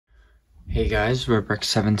Hey guys,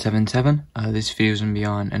 Rebrex777. This video is going to be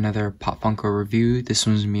on another Pop Funko review. This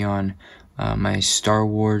one's going to be on my Star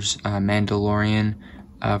Wars Mandalorian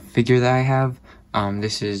figure that I have.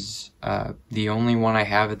 This is the only one I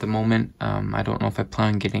have at the moment. I don't know if I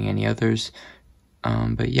plan on getting any others.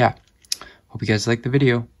 But yeah, hope you guys like the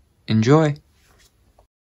video. Enjoy!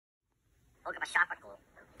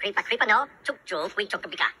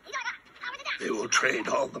 They will trade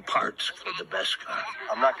all the parts for the best car.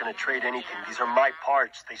 I'm not going to trade anything. These are my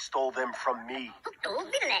parts. They stole them from me.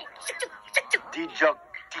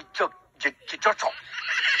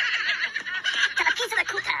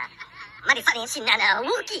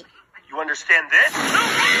 You understand this?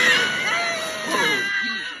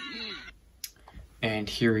 And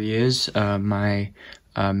here he is, my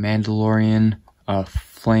Mandalorian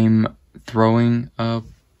flame throwing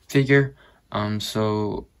figure.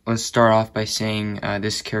 So let's start off by saying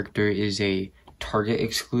this character is a Target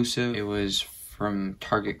exclusive. It was from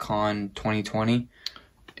Target Con 2020,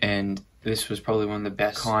 and this was probably one of the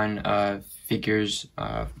best con figures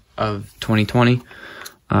of 2020.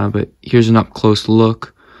 But here's an up-close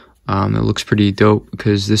look. It looks pretty dope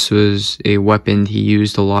because this was a weapon he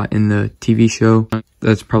used a lot in the TV show.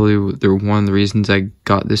 That's probably one of the reasons I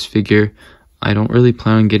got this figure. I don't really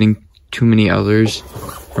plan on getting too many others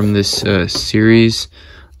from this series.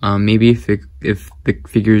 Maybe if the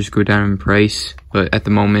figures go down in price, but at the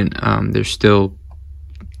moment they're still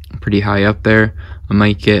pretty high up there. I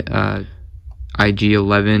might get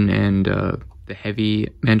IG-11 and the heavy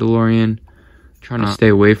Mandalorian. Trying to stay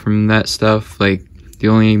away from that stuff. Like, the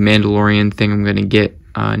only Mandalorian thing I'm gonna get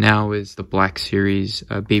now is the Black Series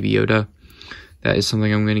Baby Yoda. That is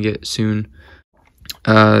something I'm gonna get soon.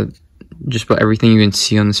 Just about everything you can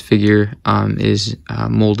see on this figure is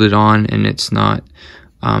molded on, and it's not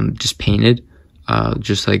just painted,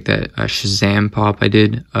 just like that Shazam pop I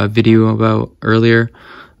did a video about earlier.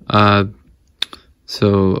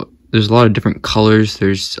 So there's a lot of different colors.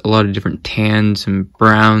 There's a lot of different tans and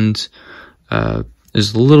browns.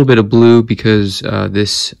 There's a little bit of blue because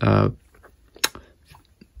this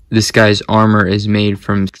guy's armor is made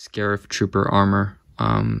from Scarif Trooper armor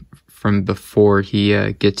from before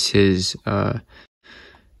he gets his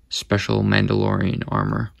special Mandalorian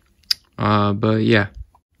armor. But yeah,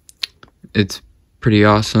 it's pretty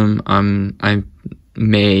awesome. I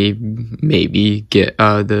maybe get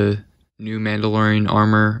the new Mandalorian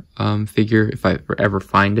armor figure if I ever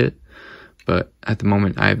find it, but at the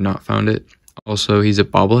moment I have not found it. Also, he's a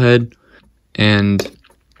bobblehead. And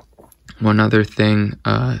one other thing,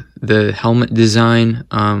 the helmet design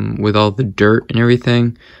with all the dirt and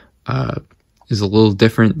everything is a little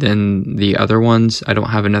different than the other ones. I don't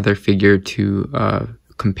have another figure to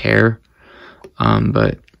compare,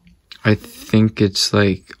 but I think it's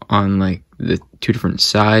like on like the two different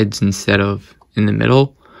sides instead of in the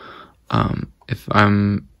middle. If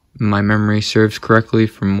my memory serves correctly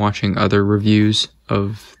from watching other reviews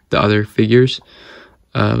of the other figures.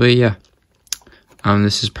 But yeah,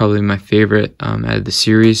 this is probably my favorite out of the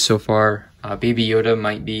series so far. Baby Yoda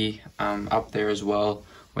might be up there as well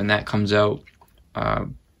when that comes out.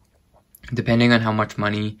 Depending on how much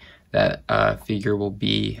money that figure will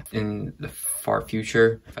be in the far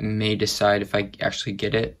future, I may decide if I actually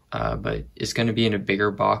get it, but it's going to be in a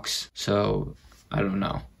bigger box, so I don't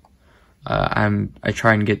know. I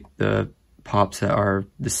try and get the pops that are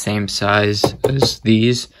the same size as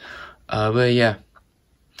these, but yeah,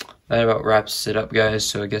 that about wraps it up, guys.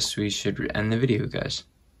 So I guess we should end the video, guys.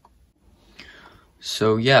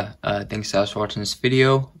 So yeah, thanks guys for watching this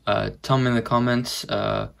video. Tell me in the comments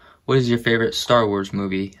what is your favorite Star Wars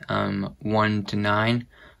movie, 1 to 9.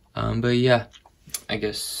 But yeah, I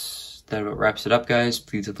guess that about wraps it up, guys.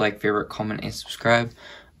 Please like, favorite, comment, and subscribe.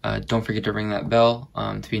 Don't forget to ring that bell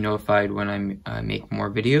to be notified when I make more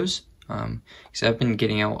videos. Because I've been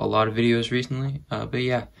getting out a lot of videos recently. But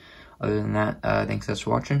yeah, other than that, thanks guys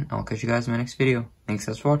for watching. I'll catch you guys in my next video. Thanks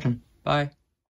guys for watching. Bye.